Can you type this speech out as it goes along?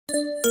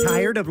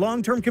Tired of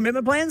long-term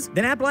commitment plans?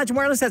 Then Appalachian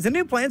Wireless has the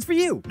new plans for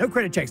you. No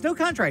credit checks, no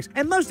contracts,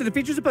 and most of the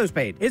features are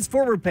postpaid. It's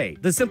forward pay,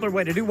 the simpler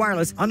way to do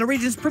wireless on the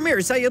region's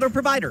premier cellular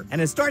provider.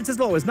 And it starts as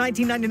low as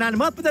 $19.99 a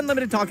month with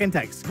unlimited talk and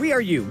text. We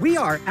are you. We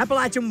are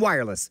Appalachian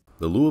Wireless.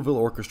 The Louisville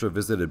Orchestra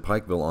visited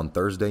Pikeville on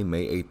Thursday,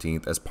 May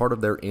 18th as part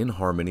of their In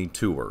Harmony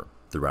tour.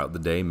 Throughout the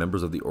day,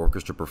 members of the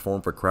orchestra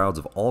performed for crowds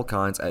of all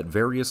kinds at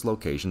various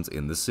locations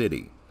in the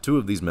city. Two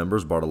of these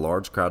members brought a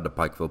large crowd to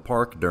Pikeville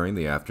Park during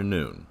the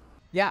afternoon.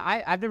 Yeah,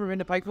 I've never been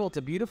to Pikeville. It's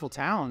a beautiful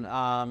town.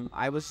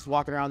 I was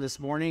walking around this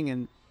morning,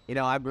 and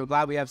I'm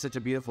glad we have such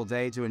a beautiful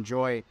day to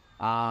enjoy.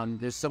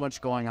 There's so much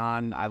going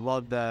on. I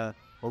love the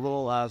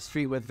little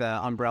street with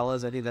the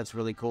umbrellas. I think that's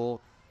really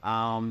cool.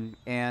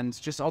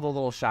 And just all the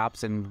little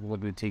shops and little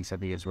boutiques. I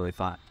think it's really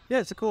fun. Yeah,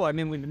 it's cool. I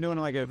mean, we've been doing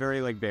a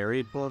very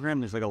varied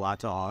program. There's a lot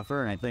to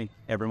offer, and I think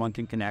everyone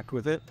can connect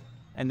with it.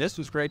 And this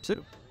was great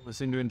too. We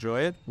seemed to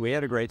enjoy it. We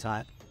had a great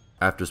time.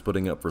 After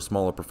splitting up for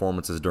smaller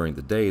performances during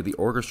the day, the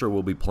orchestra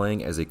will be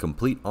playing as a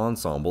complete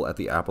ensemble at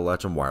the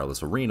Appalachian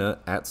Wireless Arena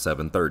at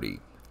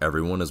 7:30.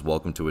 Everyone is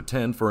welcome to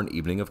attend for an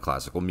evening of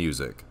classical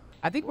music.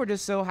 I think we're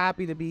just so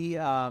happy to be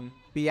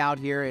out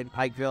here in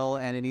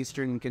Pikeville and in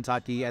Eastern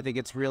Kentucky. I think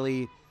it's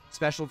really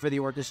special for the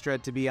orchestra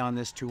to be on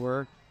this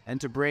tour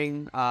and to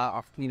bring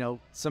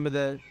some of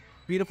the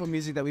beautiful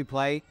music that we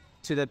play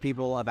to the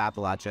people of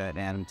Appalachia.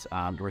 And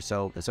we're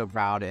so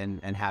proud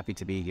and happy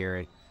to be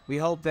here. We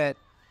hope that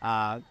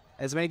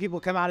as many people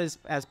come out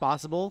as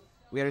possible.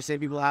 We understand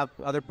people have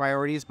other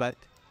priorities, but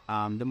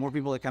the more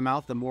people that come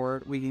out, the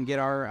more we can get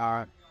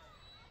our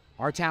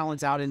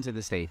talents out into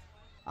the state.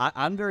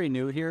 I'm very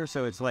new here,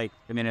 so it's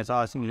it's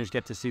awesome to just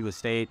get to see the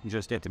state and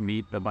just get to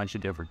meet a bunch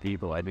of different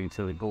people. I think it's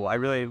really cool. I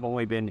really have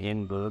only been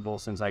in Louisville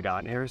since I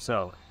got here,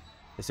 so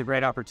it's a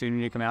great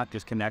opportunity to come out,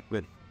 just connect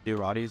with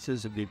new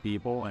audiences of new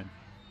people. And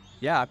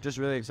yeah, I'm just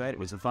really excited. It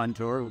was a fun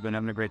tour. We've been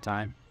having a great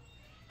time.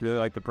 Really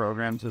like the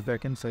programs with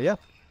Vicken, so yeah.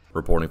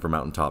 Reporting for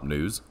Mountaintop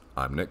News,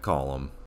 I'm Nick Collum.